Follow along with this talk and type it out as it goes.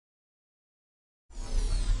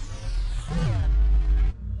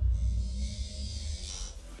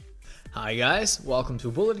Hi guys, welcome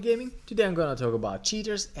to Bullet Gaming. Today I'm gonna talk about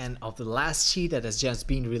cheaters and of the last cheat that has just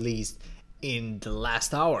been released in the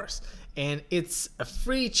last hours. And it's a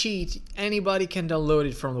free cheat, anybody can download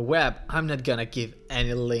it from the web. I'm not gonna give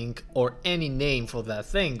any link or any name for that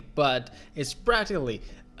thing, but it's practically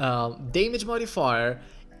damage modifier,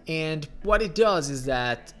 and what it does is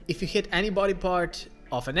that if you hit any body part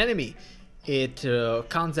of an enemy, it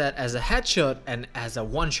counts that as a headshot and as a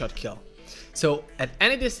one-shot kill. So at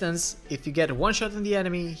any distance, if you get one shot on the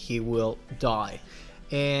enemy, he will die.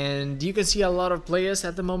 And you can see a lot of players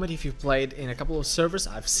at the moment. If you've played in a couple of servers,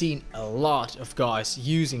 I've seen a lot of guys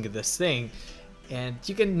using this thing. And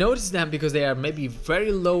you can notice them because they are maybe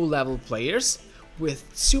very low level players with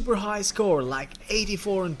super high score like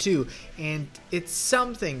 84 and 2. And it's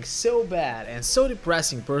something so bad and so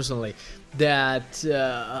depressing personally that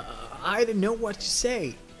I don't know what to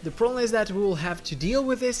say. The problem is that we will have to deal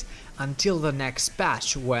with this until the next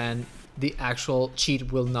patch, when the actual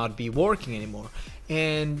cheat will not be working anymore.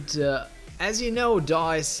 And as you know,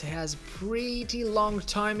 DICE has pretty long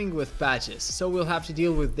timing with patches, so we'll have to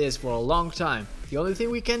deal with this for a long time. The only thing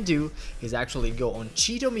we can do is actually go on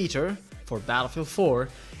Cheatometer for Battlefield 4,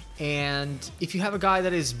 and if you have a guy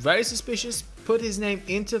that is very suspicious, put his name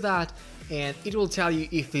into that and it will tell you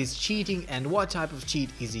if he's cheating and what type of cheat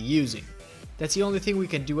is he using. That's the only thing we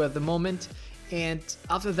can do at the moment, and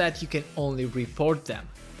after that you can only report them.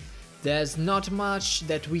 There's not much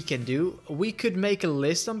that we can do. We could make a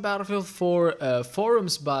list on Battlefield 4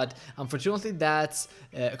 forums, but unfortunately that's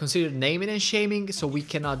considered naming and shaming, so we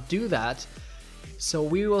cannot do that. So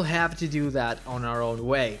we will have to do that on our own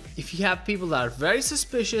way. If you have people that are very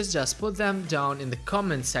suspicious, just put them down in the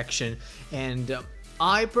comment section, and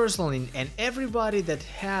I personally, and everybody that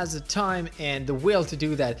has the time and the will to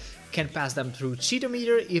do that, can pass them through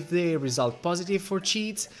Cheatometer. If they result positive for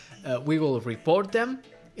cheats, we will report them,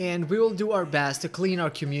 and we will do our best to clean our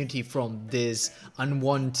community from these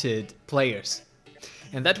unwanted players.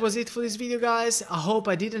 And that was it for this video, guys. I hope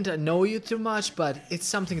I didn't annoy you too much, but it's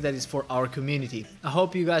something that is for our community. I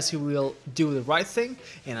hope you guys will do the right thing,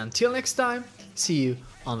 and until next time, see you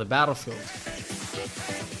on the battlefield.